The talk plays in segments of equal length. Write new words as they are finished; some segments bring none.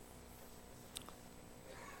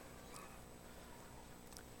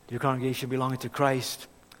Dear congregation belonging to Christ,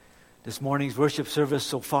 this morning's worship service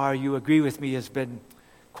so far, you agree with me, has been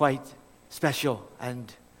quite special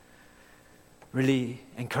and really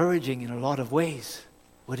encouraging in a lot of ways.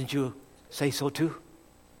 Wouldn't you say so too?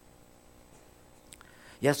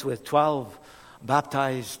 Yes, with 12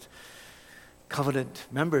 baptized covenant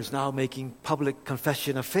members now making public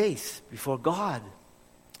confession of faith before God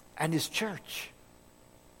and His church.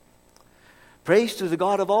 Praise to the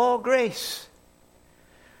God of all grace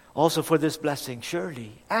also for this blessing,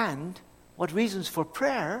 surely. And what reasons for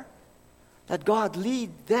prayer that God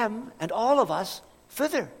lead them and all of us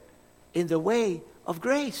further in the way of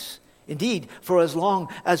grace. Indeed, for as long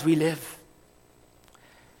as we live.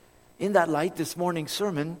 In that light, this morning's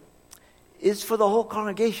sermon is for the whole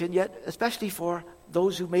congregation, yet especially for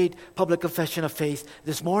those who made public confession of faith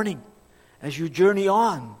this morning. As you journey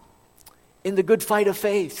on in the good fight of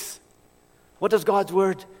faith, what does God's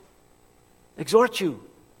word exhort you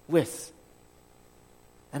with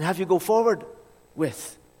and have you go forward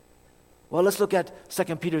with? Well, let's look at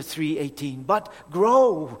 2 Peter 3:18. But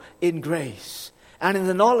grow in grace and in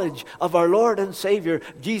the knowledge of our Lord and Savior,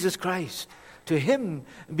 Jesus Christ. To Him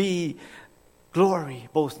be glory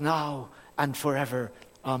both now and forever.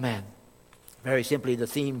 Amen. Very simply, the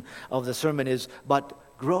theme of the sermon is, but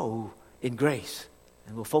grow in grace.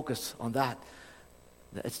 And we'll focus on that.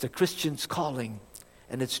 It's the Christian's calling,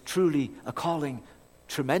 and it's truly a calling,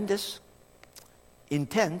 tremendous,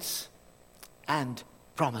 intense, and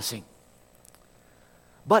promising.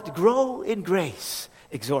 But grow in grace,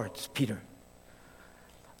 exhorts Peter.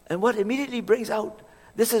 And what immediately brings out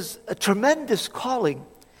this is a tremendous calling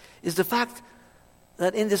is the fact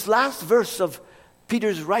that in this last verse of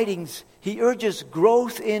Peter's writings, he urges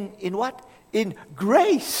growth in what? In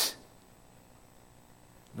grace.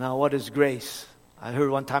 Now, what is grace? I heard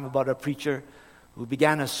one time about a preacher who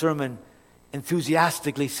began a sermon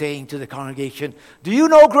enthusiastically saying to the congregation, "Do you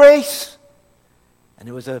know grace?" And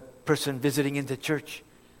there was a person visiting in the church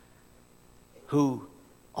who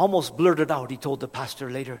almost blurted out, he told the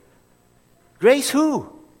pastor later, "Grace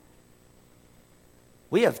who?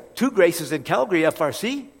 We have 2 graces in Calgary,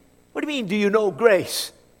 FRC. What do you mean, do you know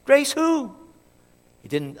grace? Grace who?" He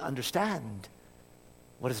didn't understand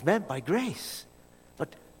what is meant by grace.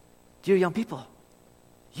 But, dear young people,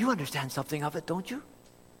 you understand something of it, don't you?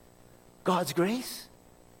 God's grace.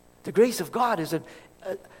 The grace of God is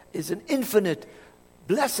an infinite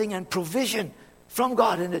blessing and provision from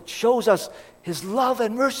God, and it shows us His love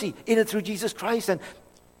and mercy in and through Jesus Christ. And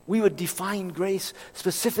we would define grace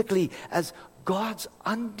specifically as God's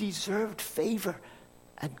undeserved favor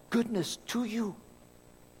and goodness to you,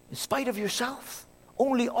 in spite of yourself,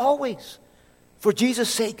 only always, for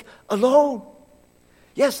Jesus' sake alone.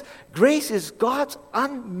 Yes, grace is God's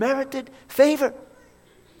unmerited favor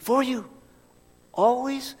for you,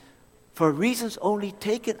 always for reasons only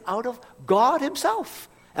taken out of God Himself,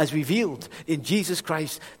 as revealed in Jesus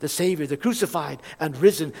Christ, the Savior, the crucified and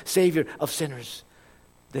risen Savior of sinners.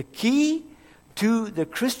 The key to the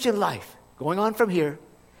Christian life, going on from here,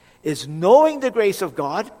 is knowing the grace of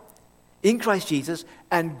God in Christ Jesus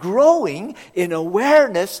and growing in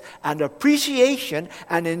awareness and appreciation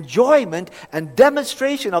and enjoyment and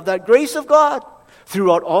demonstration of that grace of God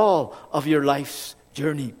throughout all of your life's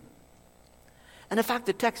journey. And in fact,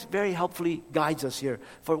 the text very helpfully guides us here.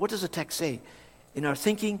 For what does the text say? In our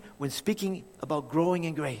thinking, when speaking about growing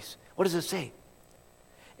in grace, what does it say?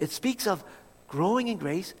 It speaks of growing in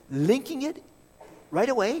grace, linking it right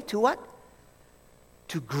away to what?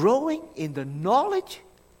 To growing in the knowledge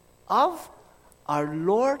of our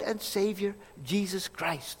Lord and Savior, Jesus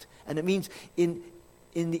Christ. And it means in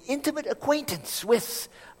the intimate acquaintance with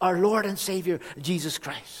our Lord and Savior, Jesus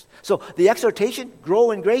Christ. So the exhortation,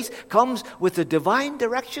 grow in grace, comes with the divine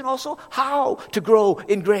direction also, how to grow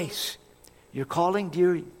in grace. Your calling,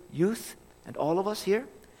 dear youth, and all of us here,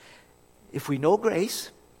 if we know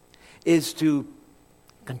grace, is to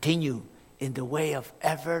continue in the way of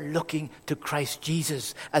ever looking to Christ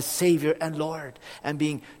Jesus as Savior and Lord, and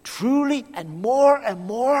being truly and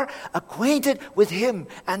more acquainted with Him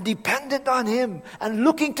and dependent on Him and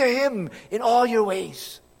looking to Him in all your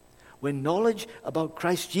ways. When knowledge about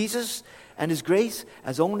Christ Jesus and His grace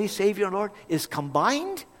as only Savior and Lord is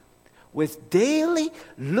combined with daily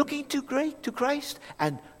looking to Christ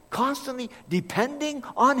and constantly depending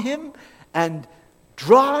on Him and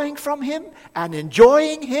drawing from Him and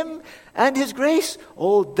enjoying Him and His grace,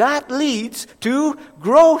 that leads to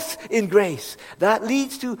growth in grace. That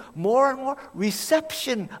leads to more and more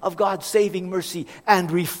reception of God's saving mercy and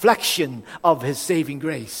reflection of His saving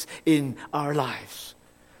grace in our lives.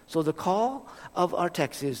 So the call of our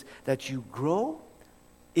text is that you grow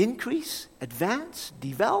increase, advance,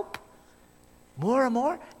 develop more and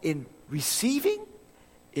more in receiving,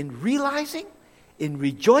 in realizing, in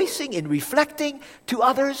rejoicing, in reflecting to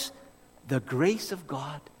others the grace of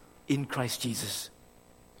God in Christ Jesus.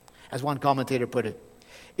 As one commentator put it,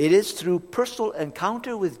 it is through personal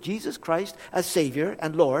encounter with Jesus Christ as Savior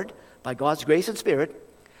and Lord by God's grace and Spirit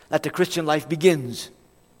that the Christian life begins.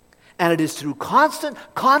 And it is through constant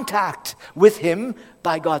contact with Him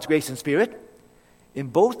by God's grace and Spirit in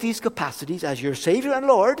both these capacities as your Savior and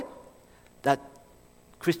Lord that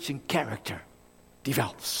Christian character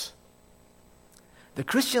develops. The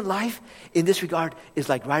Christian life in this regard is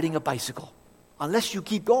like riding a bicycle. Unless you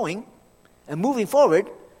keep going and moving forward,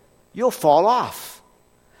 you'll fall off.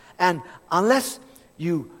 And unless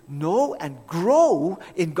you know and grow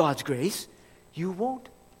in God's grace, you won't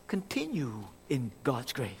continue in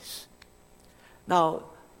God's grace. Now,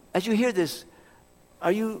 as you hear this,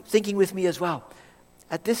 are you thinking with me as well?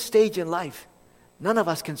 At this stage in life, none of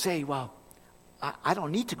us can say, well, I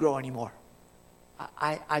don't need to grow anymore.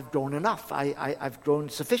 I've grown enough. I've grown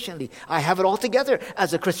sufficiently. I have it all together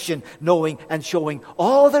as a Christian, knowing and showing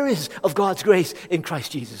all there is of God's grace in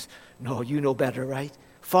Christ Jesus. No, you know better, right?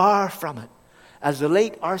 Far from it. As the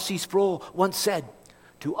late R.C. Sproul once said,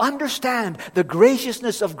 to understand the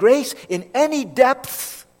graciousness of grace in any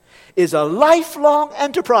depth is a lifelong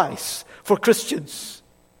enterprise for Christians.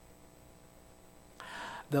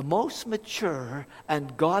 The most mature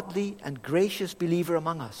and godly and gracious believer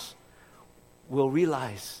among us will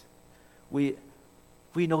realize we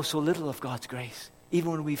know so little of God's grace,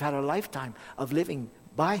 even when we've had a lifetime of living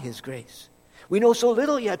by His grace. We know so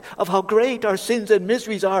little yet of how great our sins and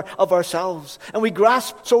miseries are of ourselves. And we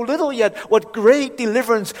grasp so little yet what great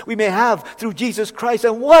deliverance we may have through Jesus Christ.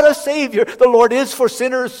 And what a Savior the Lord is for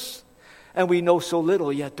sinners. And we know so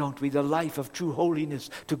little yet, don't we, the life of true holiness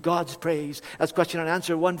to God's praise. As question and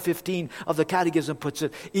answer 115 of the Catechism puts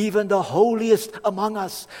it, even the holiest among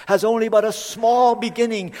us has only but a small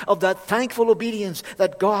beginning of that thankful obedience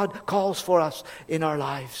that God calls for us in our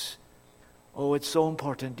lives. Oh, it's so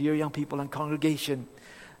important, dear young people and congregation,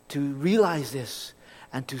 to realize this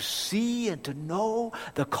and to see and to know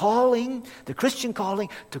the calling, the Christian calling,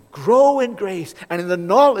 to grow in grace and in the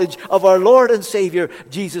knowledge of our Lord and Savior,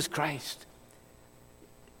 Jesus Christ.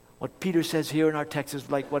 What Peter says here in our text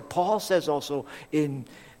is like what Paul says also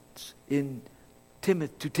to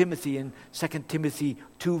Timothy in 2 Timothy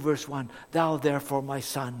 2 verse 1. Thou therefore, my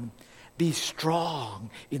son, be strong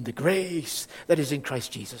in the grace that is in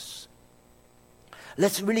Christ Jesus.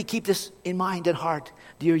 Let's really keep this in mind and heart,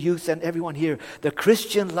 dear youth and everyone here. The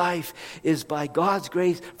Christian life is by God's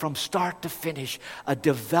grace from start to finish a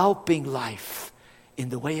developing life in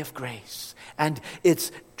the way of grace. And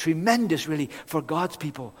it's tremendous really for God's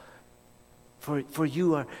people. For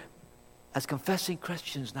you are, as confessing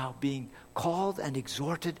Christians now, being called and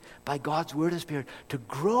exhorted by God's Word and Spirit to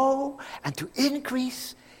grow and to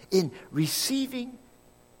increase in receiving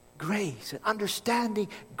grace and understanding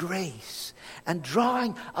grace and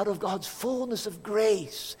drawing out of God's fullness of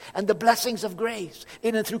grace and the blessings of grace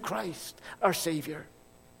in and through Christ, our Savior.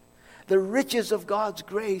 The riches of God's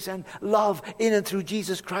grace and love in and through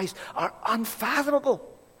Jesus Christ are unfathomable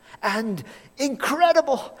and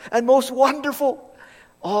incredible and most wonderful,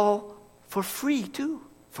 all for free too,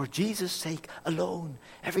 for Jesus' sake alone.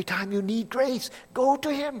 Every time you need grace, go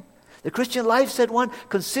to Him. The Christian life, said one,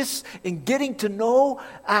 consists in getting to know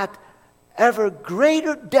at ever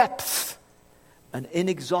greater depth an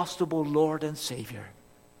inexhaustible Lord and Savior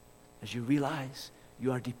as you realize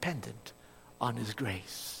you are dependent on His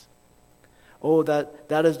grace. Oh,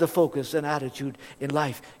 that is the focus and attitude in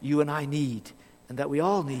life you and I need, and that we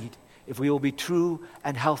all need if we will be true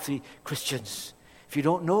and healthy Christians. If you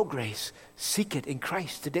don't know grace, seek it in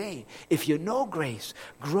Christ today. If you know grace,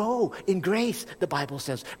 grow in grace, the Bible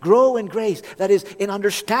says. Grow in grace, that is, in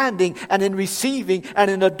understanding and in receiving and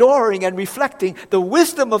in adoring and reflecting the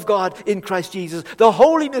wisdom of God in Christ Jesus, the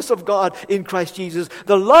holiness of God in Christ Jesus,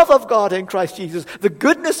 the love of God in Christ Jesus, the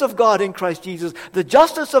goodness of God in Christ Jesus, the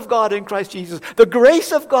justice of God in Christ Jesus, the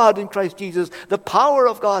grace of God in Christ Jesus, the power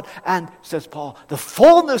of God, and, says Paul, the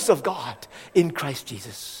fullness of God in Christ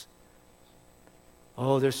Jesus.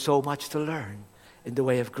 Oh, there's so much to learn in the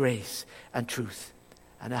way of grace and truth.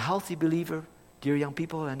 And a healthy believer, dear young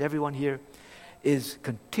people and everyone here, is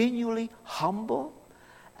continually humble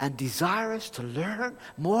and desirous to learn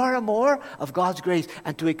more and more of God's grace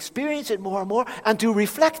and to experience it more and more and to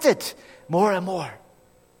reflect it more and more.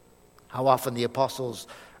 How often the apostles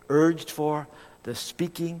urged for and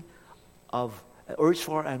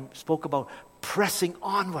spoke about pressing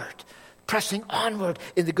onward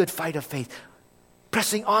in the good fight of faith.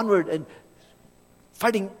 Pressing onward and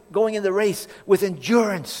going in the race with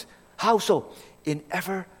endurance. How so? In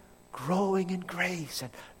ever growing in grace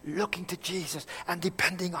and looking to Jesus and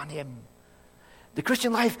depending on Him. The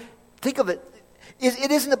Christian life, think of it,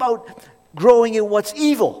 it isn't about growing in what's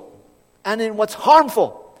evil and in what's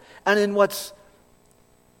harmful and in what's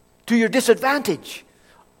to your disadvantage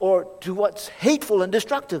or to what's hateful and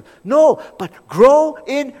destructive. No, but grow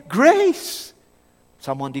in grace.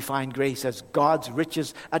 Someone defined grace as God's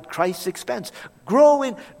riches at Christ's expense. Grow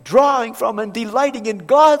in drawing from and delighting in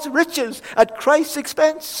God's riches at Christ's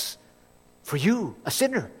expense. For you, a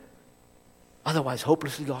sinner, otherwise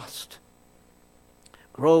hopelessly lost.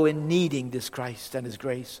 Grow in needing this Christ and His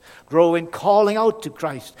grace. Grow in calling out to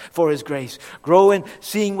Christ for His grace. Grow in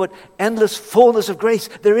seeing what endless fullness of grace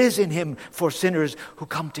there is in Him for sinners who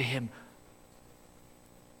come to Him.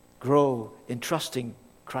 Grow in trusting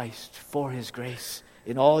Christ for His grace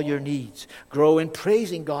in all your needs. Grow in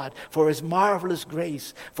praising God for His marvelous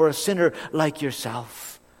grace for a sinner like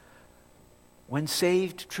yourself. When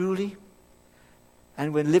saved truly,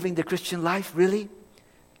 and when living the Christian life really,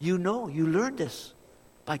 you learn this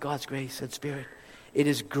by God's grace and Spirit. It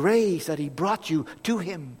is grace that He brought you to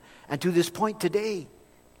Him and to this point today,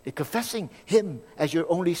 in confessing Him as your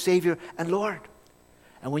only Savior and Lord.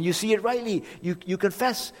 And when you see it rightly, you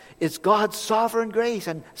confess it's God's sovereign grace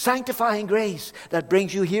and sanctifying grace that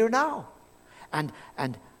brings you here now. And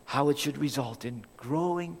how it should result in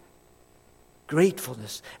growing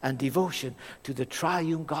gratefulness and devotion to the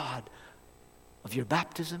triune God of your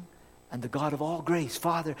baptism and the God of all grace,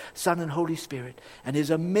 Father, Son, and Holy Spirit, and His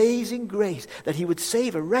amazing grace that He would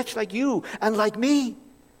save a wretch like you and like me.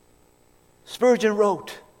 Spurgeon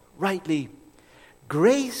wrote, rightly,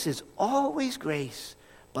 grace is always grace,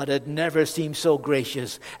 but it never seems so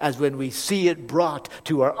gracious as when we see it brought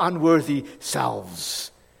to our unworthy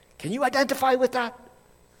selves. Can you identify with that?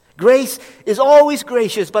 Grace is always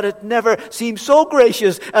gracious, but it never seems so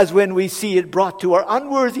gracious as when we see it brought to our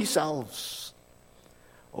unworthy selves.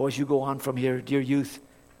 Oh, as you go on from here, dear youth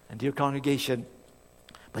and dear congregation,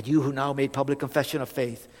 but you who now made public confession of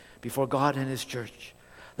faith before God and His church,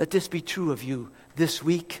 let this be true of you this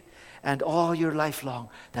week and all your life long,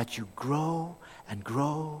 that you grow and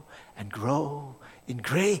grow and grow in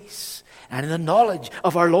grace and in the knowledge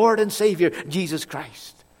of our Lord and Savior, Jesus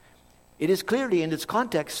Christ. It is clearly in its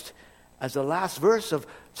context, as the last verse of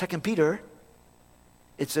 2 Peter,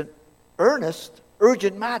 it's an earnest,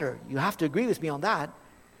 urgent matter. You have to agree with me on that.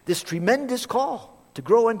 This tremendous call to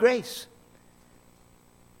grow in grace.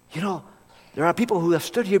 You know, there are people who have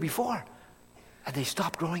stood here before and they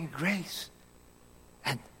stopped growing in grace.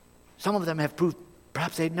 And some of them have proved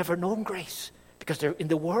perhaps they'd never known grace because they're in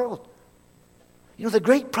the world. You know, the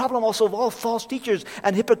great problem also of all false teachers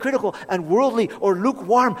and hypocritical and worldly or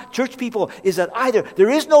lukewarm church people is that either there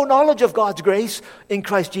is no knowledge of God's grace in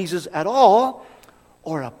Christ Jesus at all,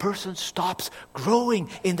 or a person stops growing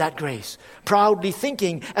in that grace, proudly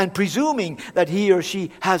thinking and presuming that he or she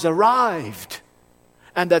has arrived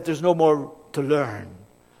and that there's no more to learn,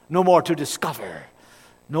 no more to discover,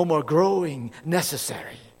 no more growing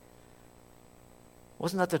necessary.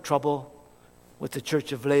 Wasn't that the trouble with the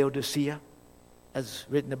church of Laodicea, as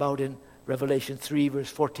written about in Revelation 3, verse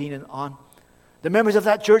 14 and on? The members of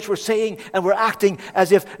that church were saying and were acting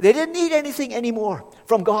as if they didn't need anything anymore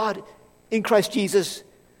from God in Christ Jesus.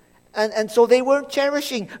 And so they weren't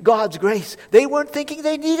cherishing God's grace. They weren't thinking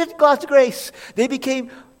they needed God's grace. They became,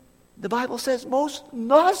 the Bible says, most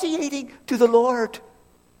nauseating to the Lord.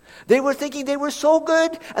 They were thinking they were so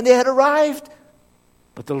good and they had arrived.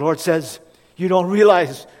 But the Lord says, you don't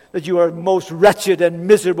realize that you are most wretched and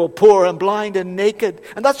miserable, poor and blind and naked.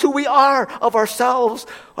 And that's who we are of ourselves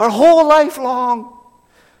our whole life long.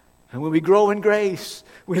 And when we grow in grace,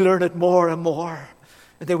 we learn it more and more.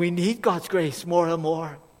 And then we need God's grace more and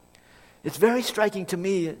more. It's very striking to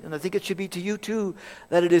me, and I think it should be to you too,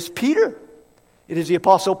 that it is Peter, it is the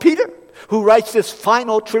Apostle Peter, who writes this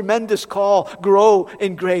final tremendous call, grow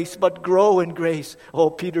in grace, but grow in grace.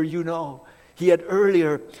 Oh, Peter, you know, he had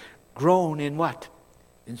earlier grown in what?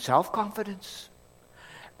 In self-confidence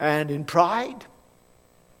and in pride.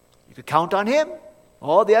 You could count on him.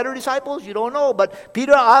 All the other disciples, you don't know, but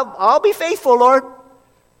Peter, I'll be faithful, Lord.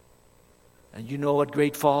 And you know what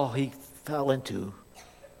great fall he fell into.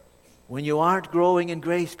 When you aren't growing in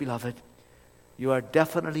grace, beloved, you are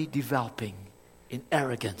definitely developing in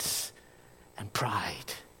arrogance and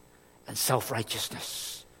pride and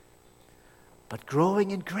self-righteousness. But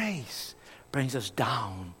growing in grace brings us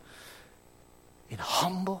down in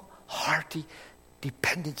humble, hearty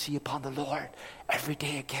dependency upon the Lord every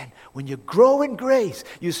day again. When you grow in grace,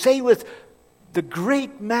 you say with the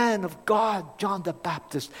great man of God, John the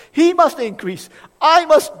Baptist, he must increase, I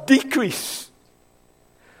must decrease.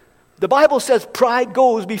 The Bible says pride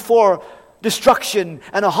goes before destruction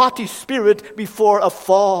and a haughty spirit before a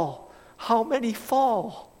fall. How many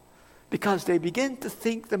fall? Because they begin to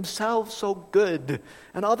think themselves so good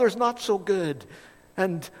and others not so good.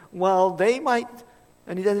 And well, they might,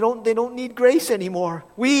 and they don't need grace anymore.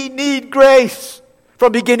 We need grace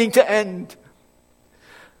from beginning to end.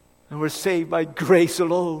 And we're saved by grace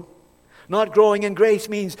alone. Not growing in grace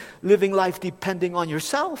means living life depending on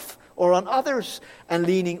yourself or on others and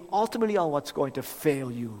leaning ultimately on what's going to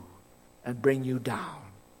fail you and bring you down.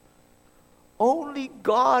 Only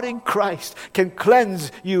God in Christ can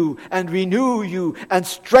cleanse you and renew you and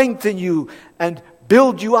strengthen you and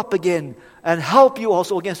build you up again and help you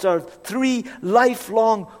also against our three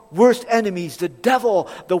lifelong worst enemies, the devil,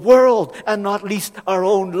 the world, and not least our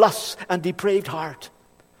own lusts and depraved heart.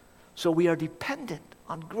 So we are dependent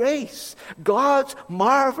on grace, God's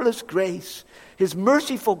marvelous grace, His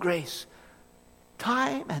merciful grace,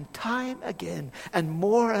 time and time again, and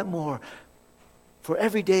more for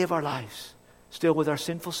every day of our lives, still with our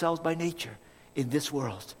sinful selves by nature in this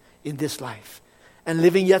world, in this life, and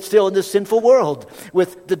living yet still in this sinful world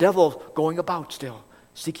with the devil going about still,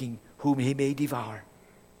 seeking whom he may devour.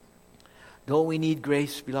 Don't we need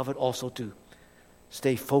grace, beloved, also to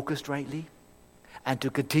stay focused rightly and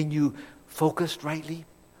to continue focused rightly,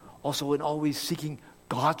 also in always seeking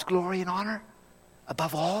God's glory and honor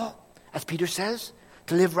above all, as Peter says,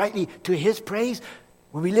 to live rightly to His praise.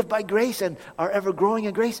 When we live by grace and are ever growing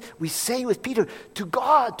in grace, we say with Peter, to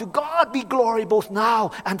God be glory both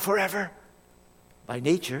now and forever. By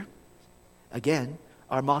nature, again,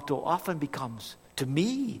 our motto often becomes, to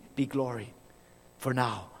me be glory for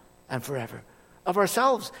now and forever. Of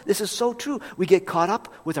ourselves, this is so true. We get caught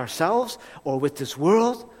up with ourselves or with this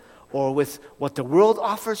world or with what the world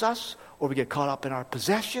offers us, or we get caught up in our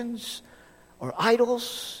possessions or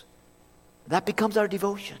idols. That becomes our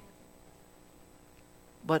devotion.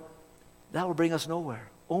 But that will bring us nowhere.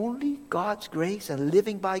 Only God's grace and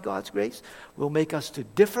living by God's grace will make us to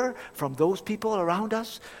differ from those people around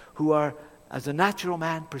us who are, as a natural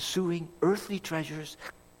man, pursuing earthly treasures,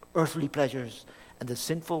 earthly pleasures, and the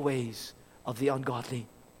sinful ways of the ungodly.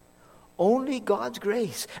 Only God's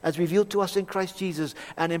grace, as revealed to us in Christ Jesus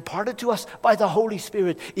and imparted to us by the Holy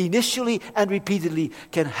Spirit, initially and repeatedly,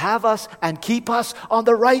 can have us and keep us on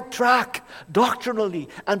the right track, doctrinally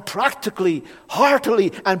and practically,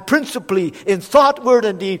 heartily and principally, in thought, word,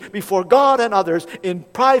 and deed, before God and others, in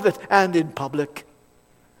private and in public.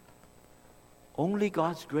 Only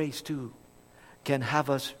God's grace, too, can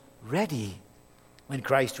have us ready when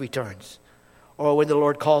Christ returns, or when the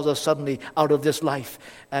Lord calls us suddenly out of this life,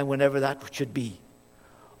 and whenever that should be.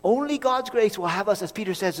 Only God's grace will have us, as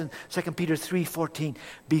Peter says in 2 Peter 3:14,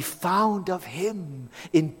 be found of Him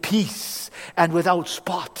in peace and without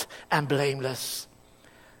spot and blameless.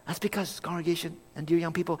 That's because, congregation and dear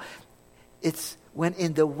young people, it's when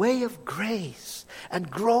in the way of grace and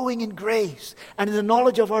growing in grace and in the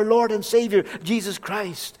knowledge of our Lord and Savior, Jesus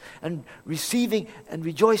Christ, and receiving and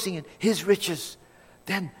rejoicing in His riches,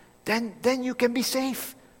 then you can be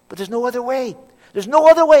safe. But there's no other way. There's no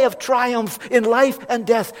other way of triumph in life and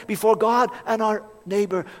death before God and our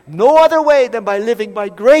neighbor. No other way than by living by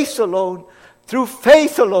grace alone, through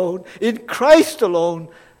faith alone, in Christ alone,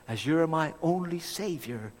 as you're my only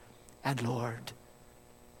Savior and Lord.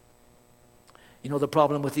 You know, the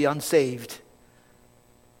problem with the unsaved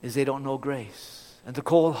is they don't know grace. And the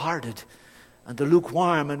cold-hearted and the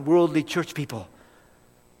lukewarm and worldly church people,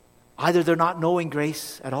 either they're not knowing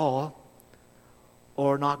grace at all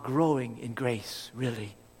or not growing in grace,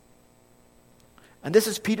 really. And this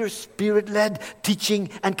is Peter's Spirit-led teaching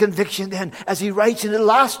and conviction then, as he writes in the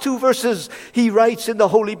last two verses, he writes in the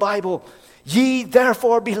Holy Bible, ye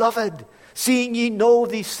therefore, beloved, seeing ye know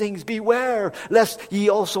these things, beware, lest ye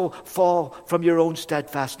also fall from your own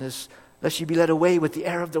steadfastness, lest ye be led away with the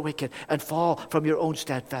error of the wicked and fall from your own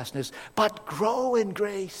steadfastness. But grow in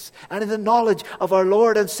grace and in the knowledge of our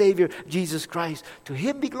Lord and Savior, Jesus Christ. To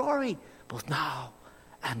Him be glory, both now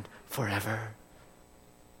and forever.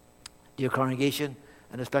 Dear congregation,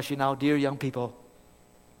 and especially now, dear young people,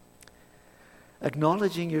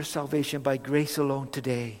 acknowledging your salvation by grace alone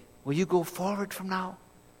today, will you go forward from now,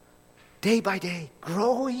 day by day,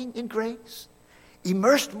 growing in grace,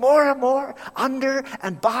 immersed more and more under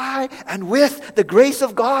and by and with the grace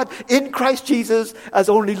of God in Christ Jesus as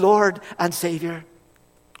only Lord and Savior?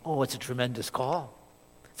 Oh, it's a tremendous call.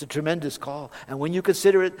 It's a tremendous call. And when you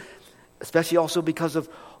consider it, especially also because of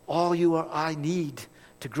all you or I need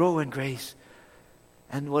to grow in grace,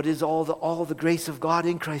 And what is all the grace of God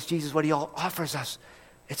in Christ Jesus, what he all offers us,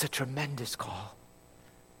 it's a tremendous call.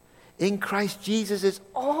 In Christ Jesus is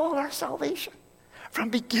all our salvation, from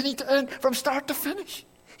beginning to end, from start to finish.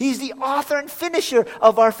 He's the author and finisher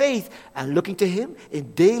of our faith. And looking to him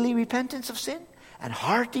in daily repentance of sin and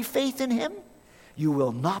hearty faith in him, you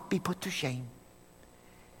will not be put to shame.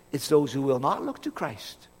 It's those who will not look to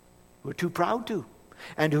Christ, who are too proud to,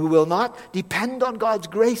 and who will not depend on God's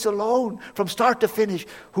grace alone from start to finish,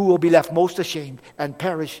 who will be left most ashamed and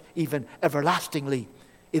perish even everlastingly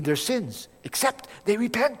in their sins, except they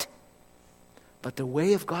repent. But the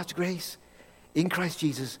way of God's grace in Christ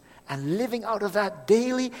Jesus, and living out of that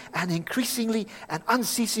daily and increasingly and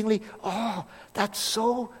unceasingly, that's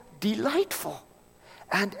so delightful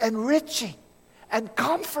and enriching and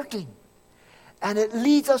comforting. And it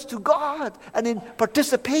leads us to God, and in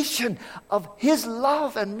participation of his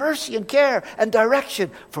love and mercy and care and direction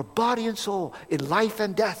for body and soul, in life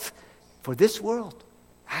and death, for this world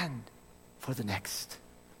and for the next.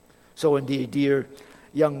 So indeed, dear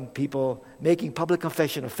young people making public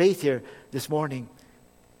confession of faith here this morning,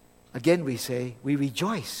 again we say, we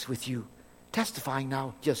rejoice with you, testifying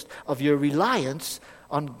now just of your reliance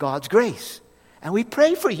on God's grace. And we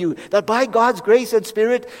pray for you that by God's grace and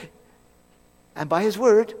Spirit and by his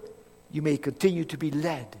word, you may continue to be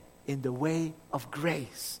led in the way of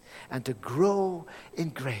grace and to grow in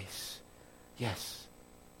grace. Yes.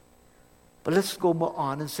 But let's go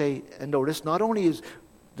on and say, and notice, not only is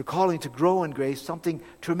the calling to grow in grace something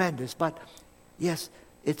tremendous, but yes,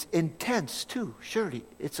 it's intense too, surely.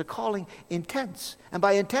 It's a calling intense. And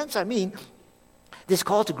by intense, I mean this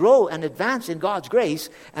call to grow and advance in God's grace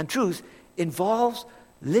and truth involves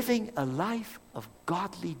living a life of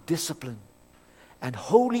godly discipline and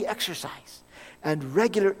holy exercise and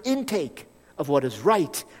regular intake of what is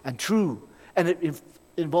right and true. And it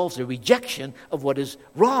involves a rejection of what is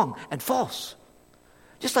wrong and false.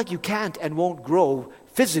 Just like you can't and won't grow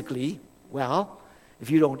physically, well,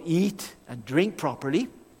 if you don't eat and drink properly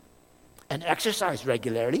and exercise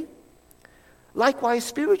regularly. Likewise,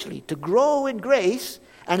 spiritually, to grow in grace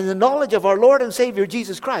and in the knowledge of our Lord and Savior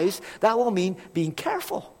Jesus Christ, that will mean being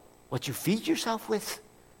careful what you feed yourself with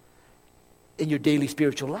in your daily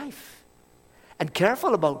spiritual life. And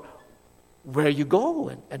careful about where you go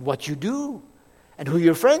and what you do and who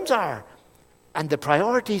your friends are and the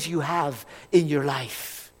priorities you have in your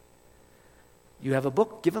life. You have a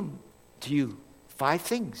book given to you, 5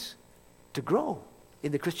 things to grow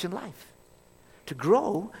in the Christian life. To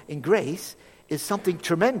grow in grace is something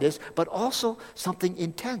tremendous, but also something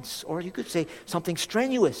intense, or you could say something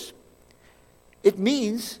strenuous. It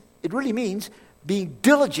really means being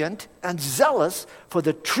diligent and zealous for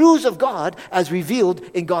the truths of God as revealed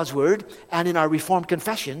in God's Word and in our Reformed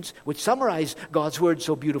confessions, which summarize God's Word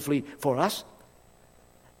so beautifully for us.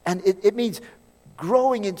 And it means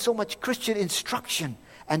growing in so much Christian instruction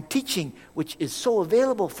and teaching, which is so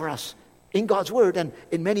available for us in God's Word and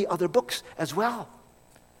in many other books as well.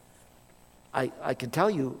 I can tell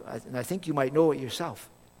you, and I think you might know it yourself,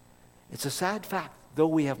 it's a sad fact, though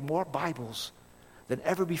we have more Bibles than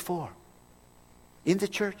ever before in the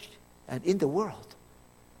church and in the world,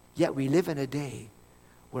 yet we live in a day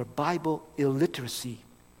where Bible illiteracy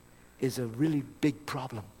is a really big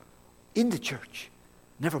problem in the church,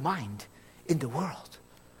 never mind in the world.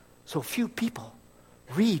 So few people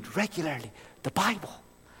read regularly the Bible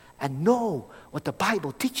and know what the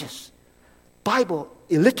Bible teaches. Bible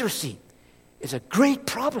illiteracy is a great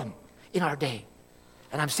problem in our day.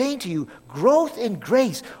 And I'm saying to you, growth in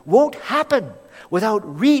grace won't happen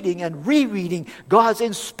without reading and rereading God's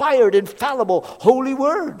inspired, infallible, holy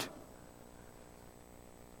word.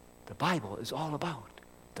 The Bible is all about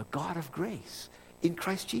the God of grace in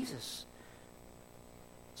Christ Jesus.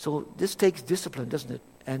 So this takes discipline, doesn't it?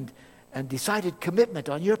 And decided commitment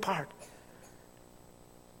on your part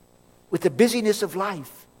with the busyness of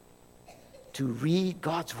life to read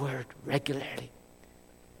God's word regularly.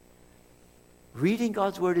 Reading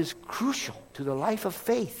God's word is crucial to the life of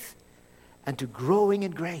faith and to growing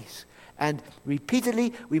in grace. And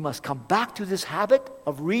repeatedly, we must come back to this habit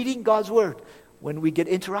of reading God's word when we get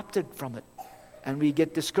interrupted from it and we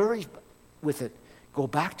get discouraged with it. Go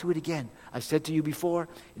back to it again. I said to you before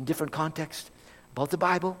in different contexts about the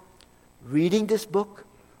Bible, reading this book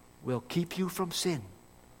will keep you from sin.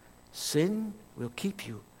 Sin will keep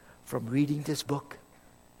you from reading this book.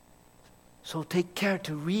 So take care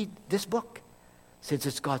to read this book, since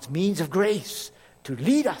it's God's means of grace to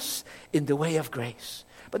lead us in the way of grace.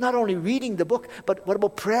 But not only reading the book, but what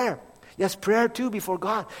about prayer? Yes, prayer too before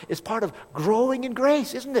God is part of growing in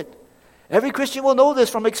grace, isn't it? Every Christian will know this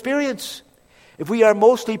from experience. If we are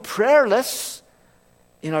mostly prayerless,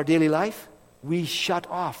 in our daily life, we shut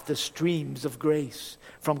off the streams of grace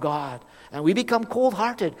from God. And we become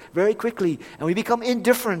cold-hearted very quickly. And we become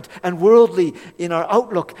indifferent and worldly in our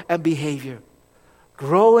outlook and behavior.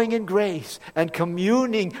 Growing in grace and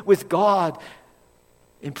communing with God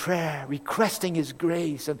in prayer, requesting His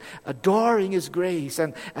grace and adoring His grace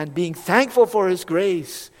and being thankful for His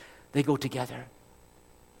grace, they go together.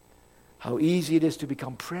 How easy it is to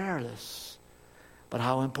become prayerless. But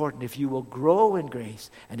how important, if you will grow in grace,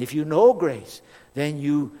 and if you know grace, then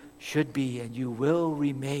you should be and you will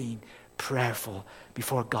remain prayerful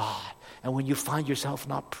before God. And when you find yourself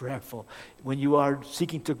not prayerful, when you are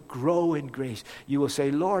seeking to grow in grace, you will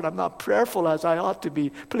say, Lord, I'm not prayerful as I ought to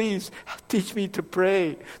be. Please teach me to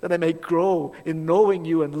pray that I may grow in knowing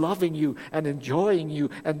you and loving you and enjoying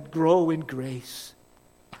you and grow in grace.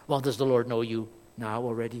 Well, does the Lord know you now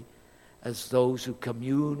already as those who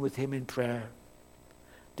commune with Him in prayer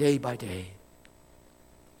day by day?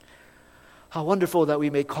 How wonderful that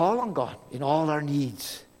we may call on God in all our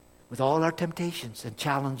needs, with all our temptations and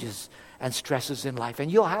challenges and stresses in life.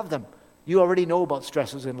 And you'll have them. You already know about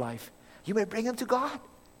stresses in life. You may bring them to God,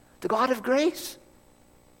 the God of grace.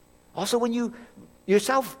 Also, when you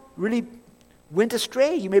yourself really went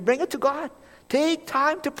astray, you may bring it to God. Take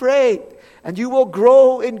time to pray, and you will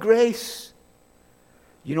grow in grace.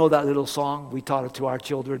 You know that little song? We taught it to our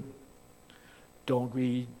children. Don't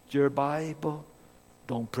read your Bible.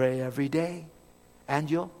 Don't pray every day. And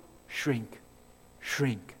you'll shrink,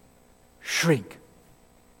 shrink, shrink.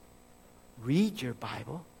 Read your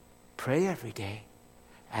Bible. Pray every day.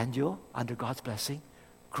 And you'll, under God's blessing,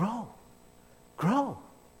 grow, grow,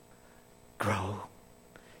 grow.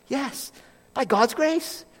 Yes, by God's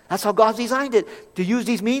grace. That's how God designed it, to use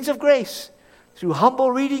these means of grace. Through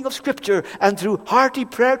humble reading of Scripture and through hearty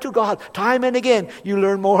prayer to God, time and again, you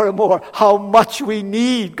learn more and more how much we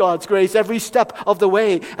need God's grace every step of the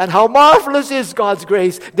way, and how marvelous is God's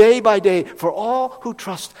grace day by day for all who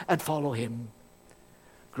trust and follow Him.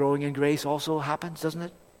 Growing in grace also happens, doesn't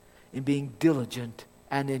it? In being diligent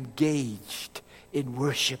and engaged in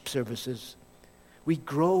worship services. We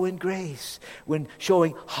grow in grace when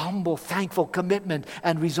showing humble, thankful commitment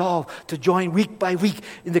and resolve to join week by week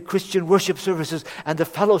in the Christian worship services and the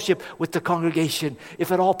fellowship with the congregation,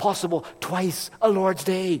 if at all possible, twice a Lord's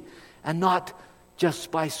Day, and not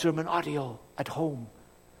just by sermon audio at home.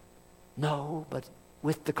 No, but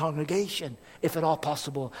with the congregation, if at all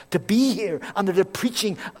possible, to be here under the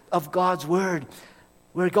preaching of God's Word,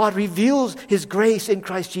 where God reveals His grace in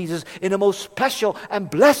Christ Jesus in a most special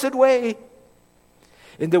and blessed way.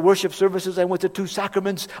 In the worship services and with the two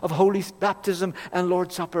sacraments of Holy Baptism and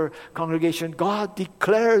Lord's Supper congregation, God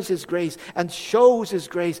declares His grace and shows His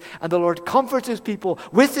grace, and the Lord comforts His people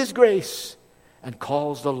with His grace and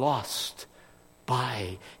calls the lost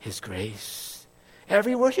by His grace.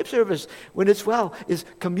 Every worship service, when it's well, is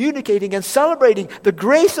communicating and celebrating the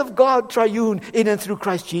grace of God triune in and through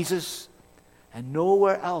Christ Jesus. And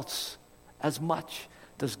nowhere else as much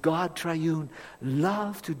does God triune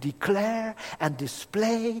love to declare and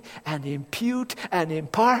display and impute and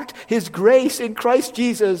impart His grace in Christ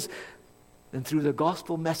Jesus than through the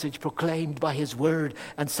gospel message proclaimed by His word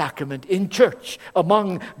and sacrament in church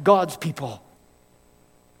among God's people.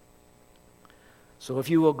 So if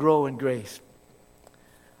you will grow in grace,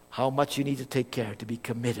 how much you need to take care to be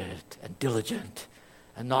committed and diligent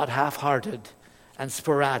and not half-hearted and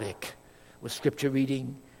sporadic with Scripture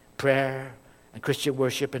reading, prayer, and Christian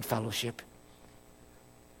worship and fellowship.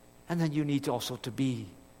 And then you need also to be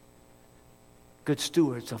good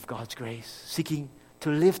stewards of God's grace, seeking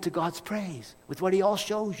to live to God's praise with what He all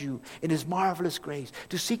shows you in His marvelous grace,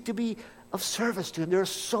 to seek to be of service to Him. There are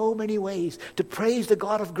so many ways to praise the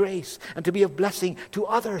God of grace and to be of blessing to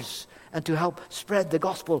others and to help spread the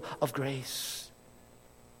gospel of grace.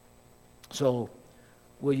 So,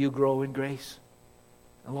 will you grow in grace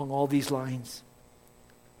along all these lines?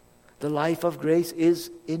 The life of grace is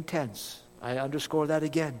intense. I underscore that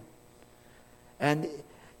again. And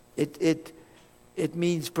it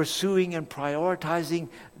means pursuing and prioritizing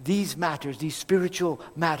these matters, these spiritual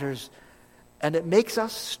matters. And it makes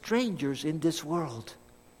us strangers in this world.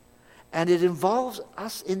 And it involves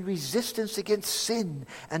us in resistance against sin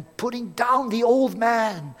and putting down the old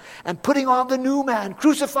man and putting on the new man,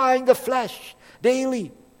 crucifying the flesh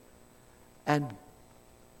daily and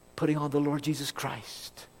putting on the Lord Jesus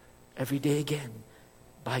Christ every day again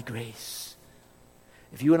by grace.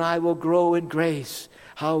 If you and I will grow in grace,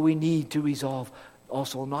 how we need to resolve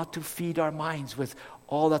also not to feed our minds with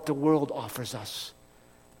all that the world offers us.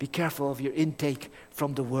 Be careful of your intake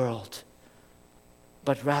from the world.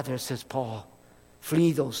 But rather, says Paul,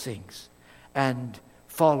 flee those things and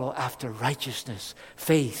follow after righteousness,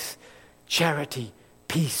 faith, charity,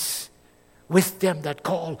 peace, with them that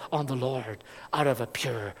call on the Lord out of a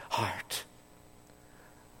pure heart.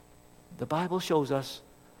 The Bible shows us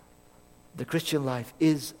the Christian life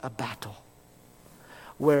is a battle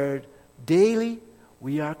where daily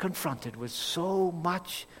we are confronted with so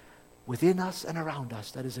much within us and around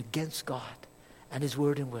us that is against God and His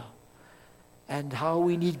word and will. And how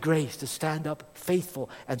we need grace to stand up faithful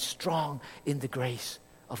and strong in the grace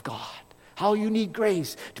of God. How you need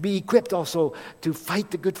grace to be equipped also to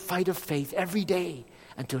fight the good fight of faith every day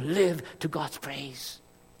and to live to God's praise.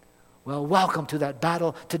 Well, welcome to that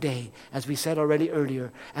battle today, as we said already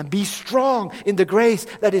earlier. And be strong in the grace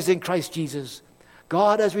that is in Christ Jesus.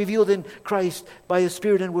 God has revealed in Christ by His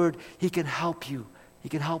Spirit and Word, He can help you. He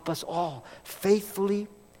can help us all faithfully,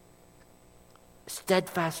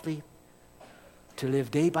 steadfastly, to live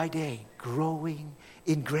day by day, growing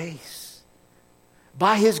in grace.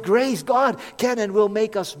 By His grace, God can and will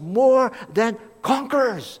make us more than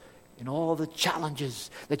conquerors in all the challenges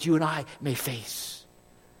that you and I may face.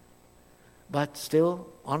 But still,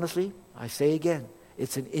 honestly, I say again,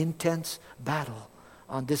 it's an intense battle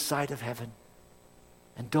on this side of heaven.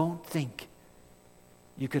 And don't think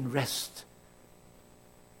you can rest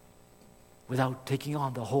without taking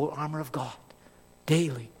on the whole armor of God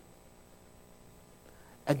daily.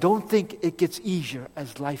 And don't think it gets easier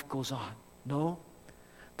as life goes on. No.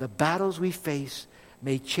 The battles we face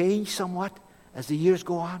may change somewhat as the years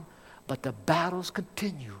go on, but the battles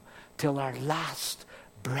continue till our last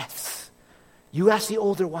breath. You ask the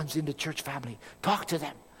older ones in the church family, talk to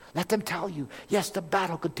them. Let them tell you, yes, the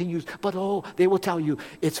battle continues, but they will tell you,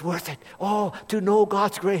 it's worth it. To know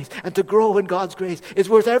God's grace and to grow in God's grace is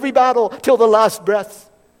worth every battle till the last breath.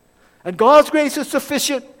 And God's grace is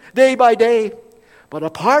sufficient day by day. But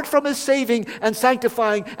apart from His saving and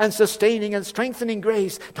sanctifying and sustaining and strengthening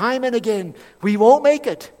grace, time and again, we won't make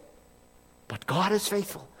it. But God is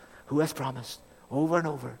faithful, who has promised over and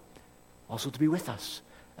over also to be with us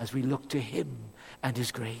as we look to Him and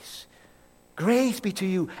His grace. Grace be to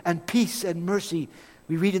you and peace and mercy.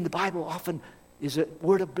 We read in the Bible often is a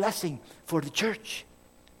word of blessing for the church.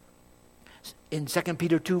 In 2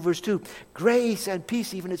 Peter 2 verse 2, grace and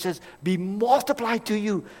peace, even it says, be multiplied to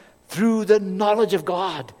you through the knowledge of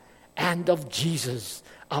God and of Jesus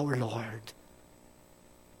our Lord.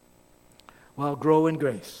 Well, grow in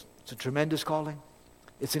grace. It's a tremendous calling.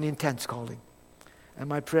 It's an intense calling. And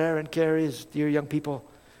my prayer and care is, dear young people,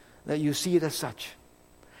 that you see it as such.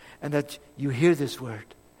 And that you hear this word.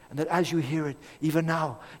 And that as you hear it, even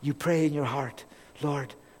now, you pray in your heart,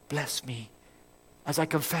 Lord, bless me as I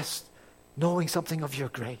confess knowing something of your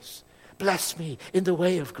grace. Bless me in the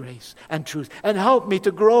way of grace and truth. And help me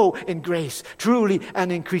to grow in grace truly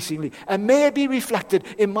and increasingly. And may it be reflected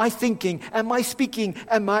in my thinking and my speaking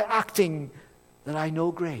and my acting that I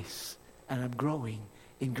know grace and I'm growing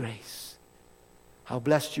in grace. How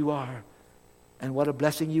blessed you are and what a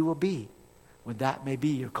blessing you will be when that may be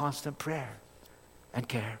your constant prayer and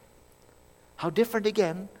care. How different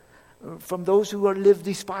again from those who are live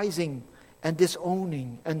despising and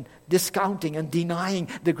disowning and discounting and denying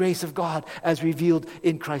the grace of God as revealed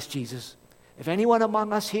in Christ Jesus. If anyone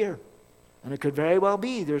among us here, and it could very well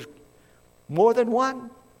be, there's more than one,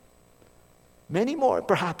 many more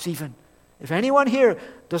perhaps even, if anyone here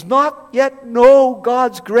does not yet know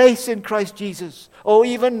God's grace in Christ Jesus,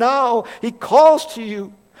 even now He calls to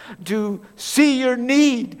you to see your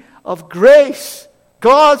need of grace,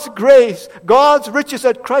 God's riches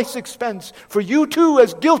at Christ's expense, for you too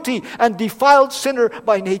as guilty and defiled sinner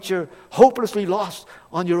by nature, hopelessly lost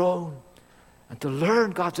on your own, and to learn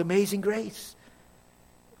God's amazing grace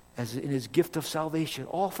as in His gift of salvation,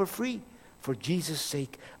 all for free, for Jesus'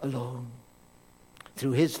 sake alone,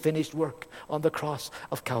 through His finished work on the cross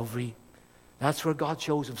of Calvary. That's where God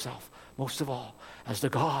shows Himself most of all as the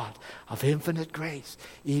God of infinite grace,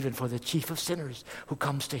 even for the chief of sinners who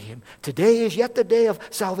comes to Him. Today is yet the day of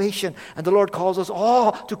salvation, and the Lord calls us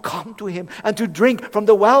all to come to Him and to drink from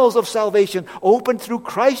the wells of salvation opened through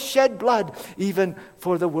Christ's shed blood, even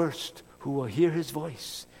for the worst who will hear His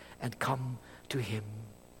voice and come to Him.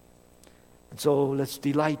 And so let's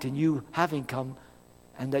delight in you having come,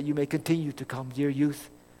 and that you may continue to come, dear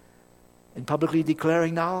youth, in publicly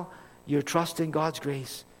declaring now your trust in God's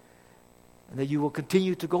grace, and that you will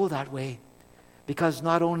continue to go that way, because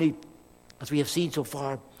not only, as we have seen so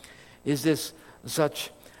far, is this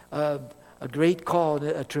such a great call,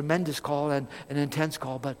 a tremendous call, and an intense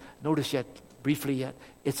call, but notice briefly,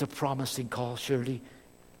 it's a promising call, surely.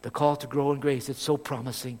 The call to grow in grace, it's so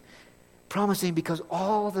promising. Promising because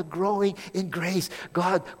all the growing in grace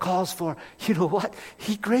God calls for, you know what?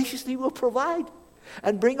 He graciously will provide.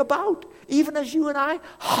 and bring about, even as you and I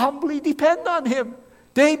humbly depend on Him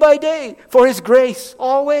day by day for His grace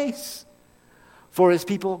always. For His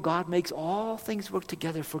people, God makes all things work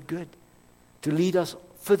together for good to lead us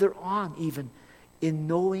further on even in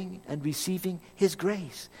knowing and receiving His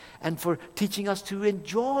grace, and for teaching us to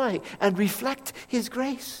enjoy and reflect His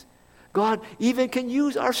grace. God even can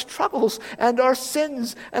use our struggles and our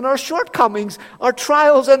sins and our shortcomings, our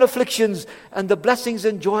trials and afflictions, and the blessings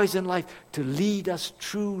and joys in life to lead us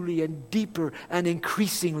truly and deeper and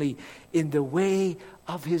increasingly in the way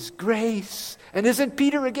of His grace. And isn't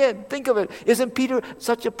Peter, again, think of it, isn't Peter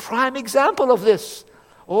such a prime example of this?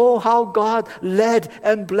 Oh, how God led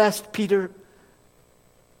and blessed Peter.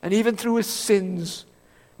 And even through his sins,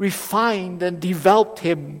 refined and developed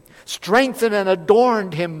him, strengthened and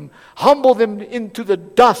adorned him, humbled him into the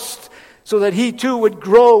dust, so that he too would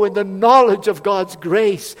grow in the knowledge of God's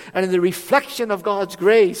grace and in the reflection of God's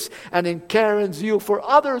grace and in care and zeal for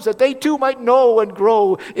others, that they too might know and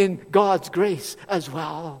grow in God's grace as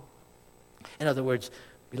well. In other words,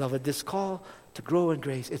 beloved, this call to grow in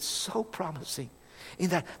grace, it's so promising in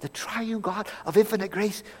that the triune God of infinite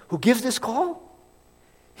grace who gives this call,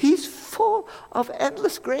 He's full of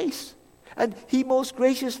endless grace, and He most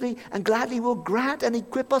graciously and gladly will grant and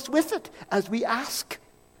equip us with it as we ask.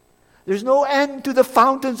 There's no end to the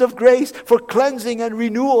fountains of grace for cleansing and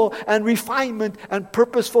renewal and refinement and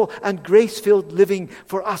purposeful and grace-filled living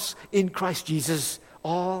for us in Christ Jesus,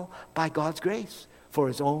 all by God's grace for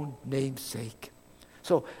His own name's sake.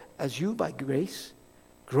 So, as you by grace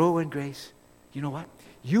grow in grace, you know what?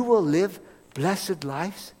 You will live blessed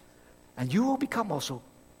lives, and you will become also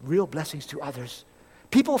real blessings to others.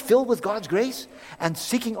 People filled with God's grace and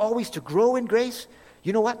seeking always to grow in grace,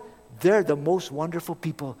 you know what? They're the most wonderful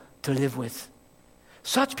people to live with.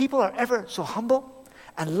 Such people are ever so humble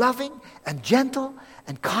and loving and gentle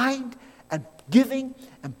and kind and giving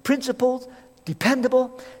and principled,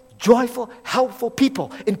 dependable, joyful, helpful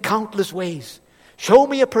people in countless ways. Show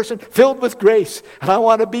me a person filled with grace, and I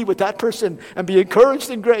want to be with that person and be encouraged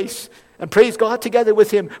in grace and praise God together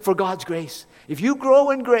with him for God's grace. If you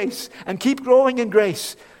grow in grace and keep growing in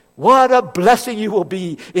grace, what a blessing you will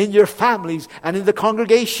be in your families and in the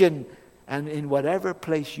congregation and in whatever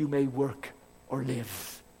place you may work or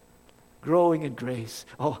live. Growing in grace.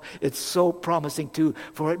 Oh, it's so promising too,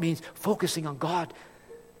 for it means focusing on God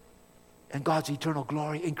and God's eternal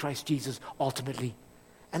glory in Christ Jesus ultimately,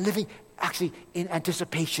 and living actually in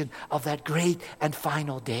anticipation of that great and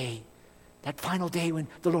final day. That final day when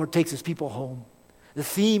the Lord takes His people home. The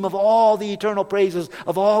theme of all the eternal praises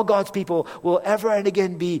of all God's people will ever and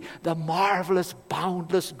again be the marvelous,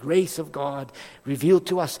 boundless grace of God revealed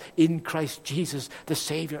to us in Christ Jesus, the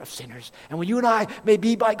Savior of sinners. And when you and I may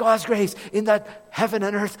be by God's grace in that heaven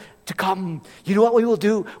and earth to come, you know what we will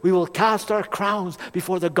do? We will cast our crowns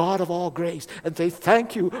before the God of all grace and say,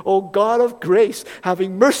 thank you, O God of grace,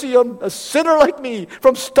 having mercy on a sinner like me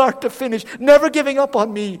from start to finish, never giving up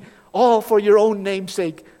on me, all for your own name's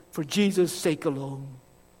sake, for Jesus' sake alone.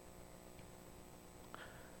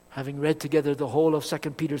 Having read together the whole of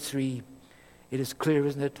 2 Peter 3, it is clear,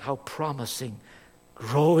 isn't it, how promising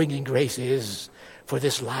growing in grace is for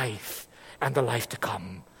this life and the life to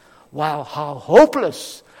come. While how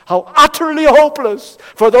hopeless, how utterly hopeless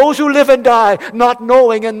for those who live and die not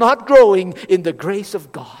knowing and not growing in the grace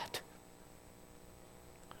of God.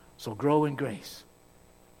 So grow in grace.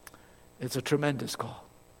 It's a tremendous call.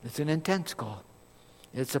 It's an intense call.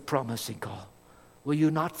 It's a promising call. Will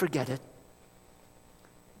you not forget it?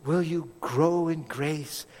 Will you grow in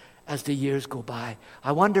grace as the years go by?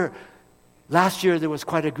 I wonder, last year there was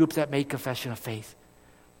quite a group that made confession of faith.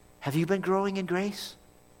 Have you been growing in grace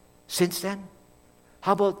since then?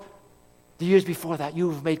 How about the years before that?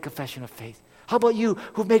 You've made confession of faith. How about you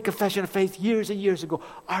who've made confession of faith years and years ago?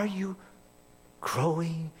 Are you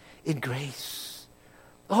growing in grace?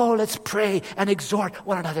 Oh, let's pray and exhort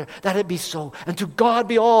one another that it be so. And to God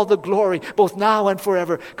be all the glory, both now and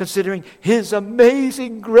forever, considering His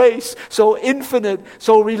amazing grace, so infinite,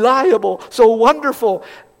 so reliable, so wonderful,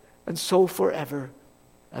 and so forever,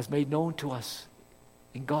 as made known to us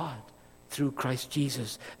in God through Christ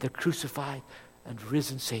Jesus, the crucified and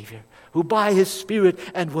risen Savior, who by His Spirit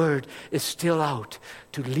and Word is still out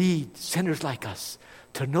to lead sinners like us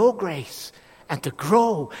to know grace and to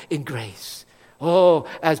grow in grace. Oh,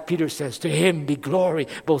 as Peter says, to Him be glory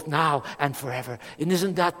both now and forever. And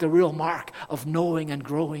isn't that the real mark of knowing and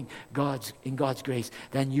growing in God's grace?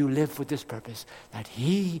 Then you live for this purpose, that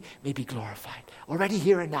He may be glorified. Already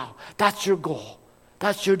here and now. That's your goal.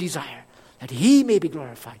 That's your desire. That He may be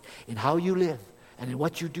glorified in how you live and in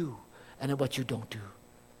what you do and in what you don't do.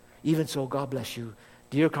 Even so, God bless you.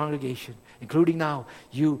 dear congregation, including now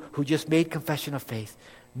you who just made confession of faith,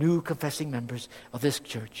 new confessing members of this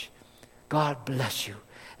church. God bless you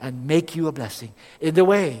and make you a blessing in the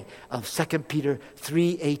way of 2 Peter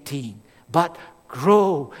 3:18. But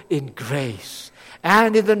grow in grace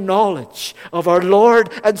and in the knowledge of our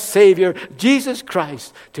Lord and Savior, Jesus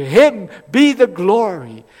Christ. To him be the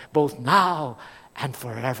glory, both now and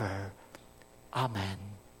forever. Amen.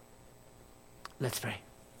 Let's pray.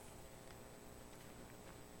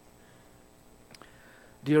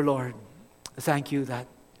 Dear Lord, thank you that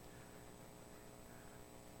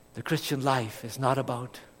the Christian life is not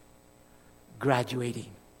about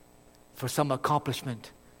graduating for some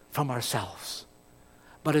accomplishment from ourselves,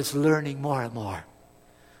 but it's learning more and more.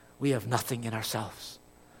 We have nothing in ourselves,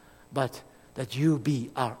 but that you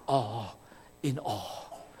be our all in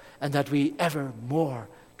all, and that we ever more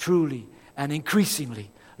truly and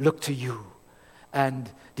increasingly look to you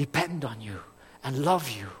and depend on you and love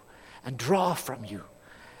you and draw from you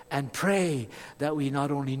and pray that we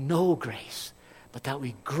not only know grace, but that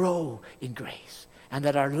we grow in grace, and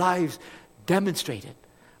that our lives demonstrate it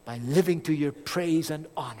by living to your praise and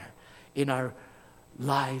honor in our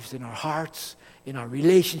lives, in our hearts, in our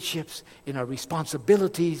relationships, in our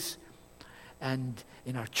responsibilities, and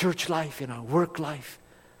in our church life, in our work life.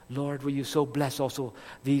 Lord, will you so bless also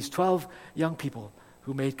these 12 young people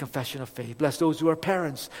who made confession of faith. Bless those who are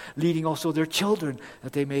parents, leading also their children,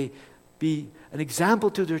 that they may be an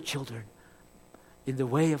example to their children in the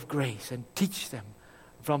way of grace, and teach them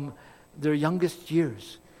from their youngest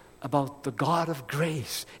years about the God of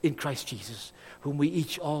grace in Christ Jesus, whom we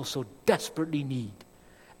each also desperately need,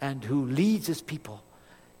 and who leads his people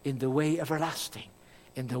in the way everlasting,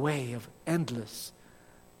 in the way of endless,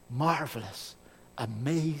 marvelous,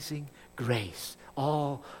 amazing grace,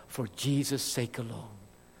 all for Jesus' sake alone.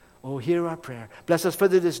 Oh, hear our prayer. Bless us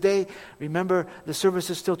further this day. Remember, the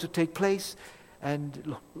service is still to take place.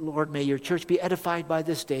 And Lord, may your church be edified by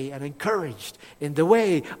this day and encouraged in the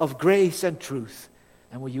way of grace and truth.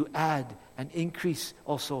 And will you add and increase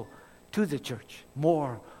also to the church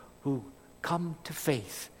more who come to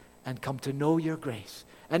faith and come to know your grace.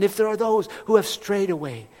 And if there are those who have strayed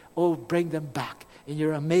away, oh, bring them back in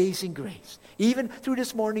your amazing grace. Even through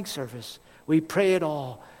this morning service, we pray it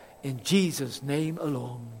all in Jesus' name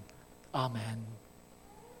alone. Amen.